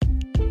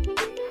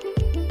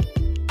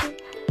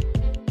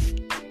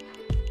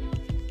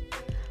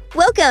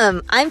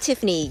Welcome! I'm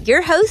Tiffany,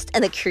 your host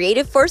and the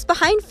creative force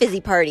behind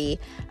Fizzy Party.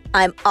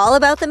 I'm all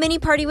about the mini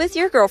party with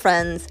your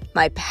girlfriends.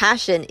 My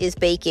passion is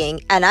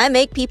baking, and I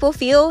make people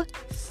feel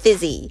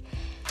fizzy.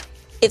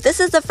 If this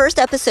is the first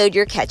episode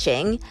you're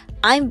catching,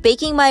 I'm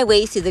baking my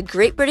way through the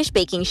Great British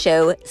Baking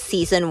Show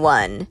Season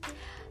 1.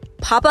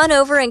 Pop on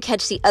over and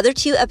catch the other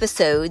 2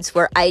 episodes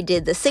where I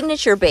did the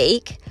signature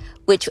bake,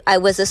 which I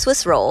was a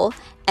Swiss roll,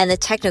 and the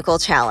technical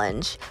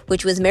challenge,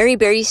 which was Mary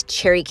Berry's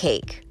cherry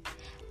cake.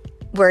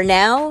 We're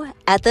now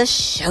at the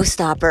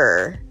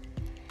showstopper.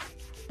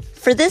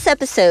 For this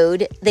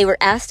episode,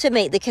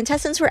 the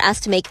contestants were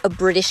asked to make a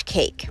British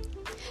cake.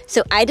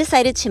 So I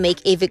decided to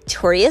make a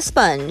Victoria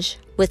sponge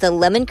with a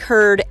lemon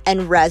curd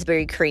and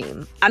raspberry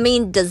cream. I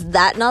mean, does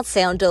that not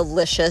sound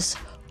delicious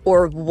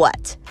or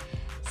what?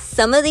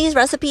 Some of these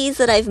recipes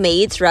that I've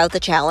made throughout the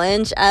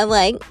challenge, I'm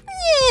like,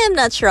 I'm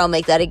not sure I'll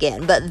make that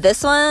again. But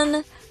this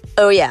one,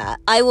 oh yeah,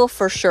 I will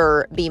for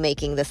sure be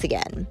making this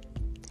again.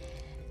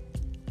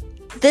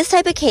 This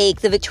type of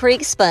cake, the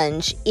Victoria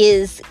sponge,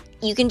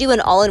 you can do an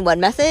all-in-one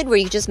method where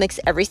you just mix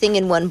everything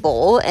in one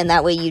bowl, and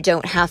that way you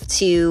don't have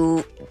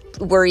to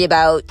worry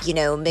about,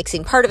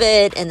 mixing part of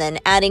it and then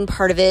adding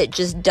part of it.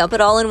 Just dump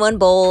it all in one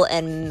bowl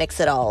and mix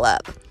it all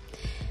up.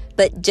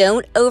 But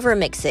don't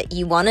overmix it.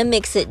 You want to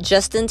mix it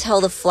just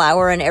until the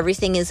flour and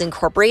everything is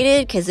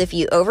incorporated, because if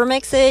you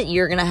overmix it,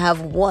 you're going to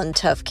have one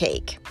tough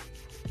cake.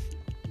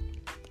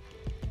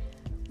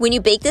 When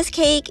you bake this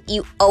cake,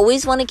 you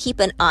always want to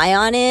keep an eye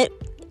on it.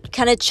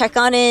 Kind of check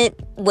on it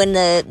when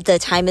the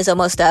time is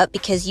almost up,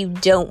 because you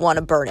don't want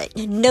to burn it.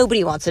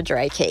 Nobody wants a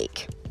dry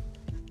cake.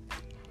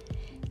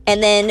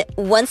 And then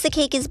once the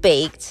cake is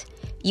baked,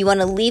 you want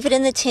to leave it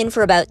in the tin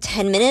for about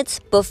 10 minutes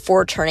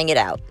before turning it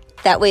out.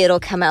 That way it'll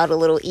come out a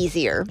little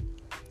easier.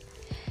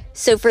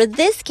 So for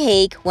this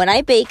cake, when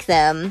I bake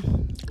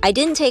them, I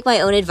didn't take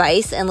my own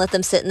advice and let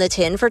them sit in the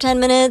tin for 10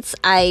 minutes.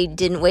 I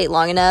didn't wait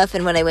long enough,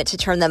 and when I went to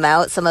turn them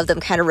out, some of them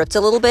kind of ripped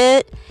a little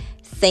bit.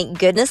 Thank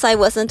goodness I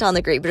wasn't on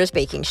the Great British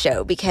Baking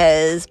Show,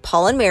 because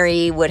Paul and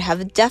Mary would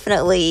have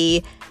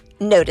definitely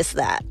noticed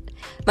that.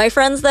 My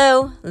friends,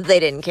 though, they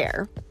didn't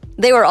care.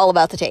 They were all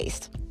about the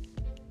taste.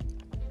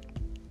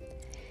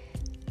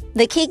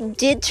 The cake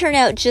did turn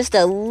out just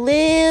a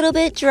little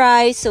bit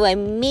dry, so I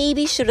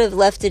maybe should have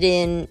left it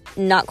in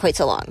not quite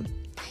so long.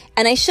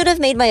 And I should have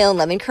made my own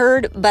lemon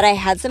curd, but I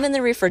had some in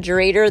the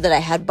refrigerator that I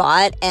had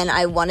bought, and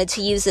I wanted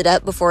to use it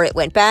up before it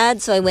went bad,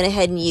 so I went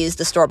ahead and used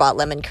the store-bought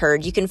lemon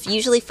curd. You can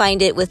usually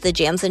find it with the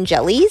jams and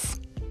jellies.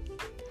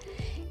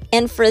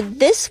 And for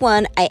this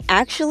one, I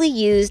actually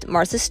used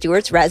Martha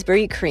Stewart's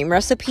raspberry cream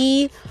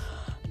recipe.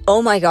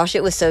 Oh my gosh,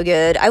 it was so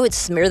good. I would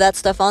smear that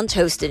stuff on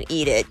toast and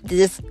eat it.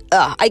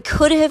 I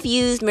could have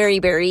used Mary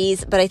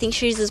Berry's, but I think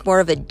she uses more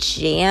of a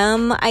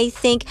jam, I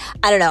think.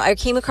 I don't know. I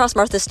came across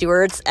Martha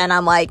Stewart's, and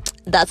I'm like,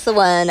 that's the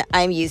one.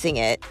 I'm using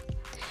it.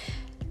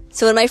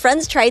 So when my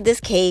friends tried this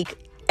cake,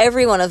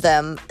 every one of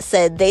them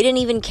said they didn't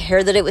even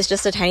care that it was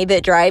just a tiny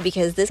bit dry,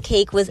 because this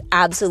cake was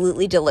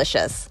absolutely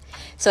delicious.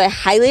 So I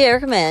highly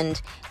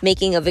recommend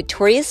making a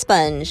Victoria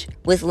sponge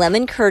with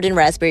lemon curd and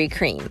raspberry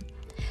cream.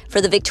 For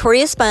the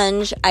Victoria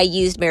sponge, I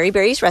used Mary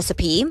Berry's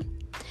recipe.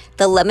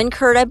 The lemon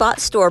curd I bought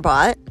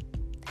store-bought.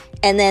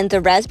 And then the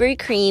raspberry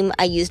cream,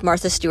 I used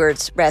Martha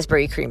Stewart's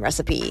raspberry cream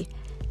recipe.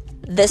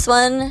 This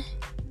one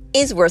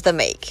is worth a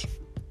make.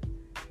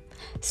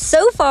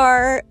 So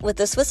far, with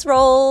the Swiss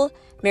roll,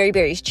 Mary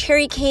Berry's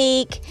cherry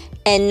cake,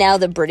 and now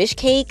the British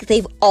cake,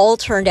 they've all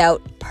turned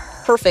out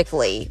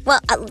perfectly. Well,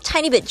 a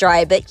tiny bit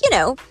dry, but,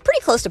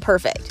 pretty close to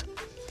perfect.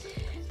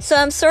 So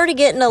I'm sort of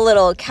getting a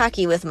little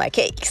cocky with my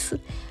cakes.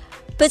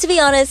 But to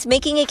be honest,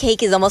 making a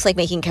cake is almost like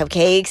making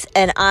cupcakes,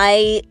 and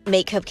I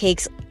make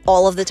cupcakes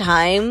all of the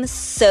time.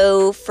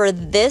 So for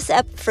this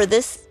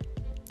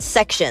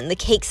section, the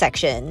cake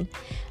section,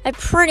 I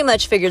pretty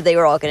much figured they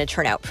were all going to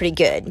turn out pretty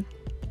good.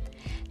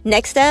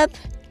 Next up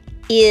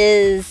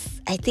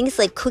is, I think it's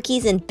like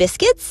cookies and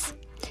biscuits.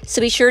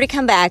 So be sure to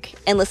come back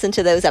and listen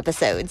to those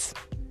episodes.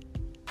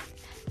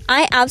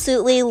 I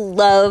absolutely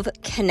love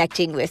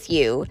connecting with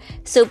you.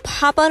 So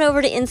pop on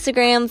over to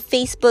Instagram,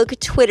 Facebook,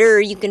 Twitter.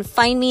 You can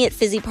find me at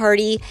Fizzy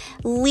Party.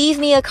 Leave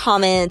me a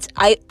comment.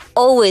 I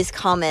always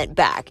comment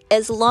back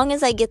as long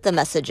as I get the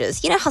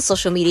messages. You know how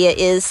social media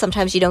is.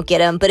 Sometimes you don't get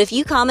them. But if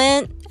you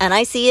comment and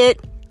I see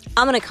it,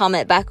 I'm going to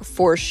comment back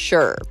for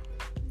sure.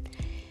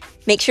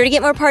 Make sure to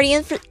get more party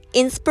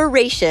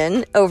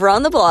inspiration over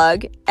on the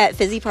blog at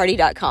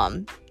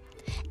fizzyparty.com.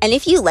 And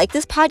if you like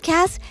this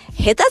podcast,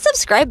 hit that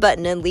subscribe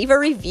button and leave a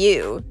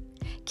review.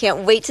 Can't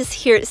wait to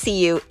see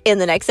you in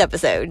the next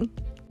episode.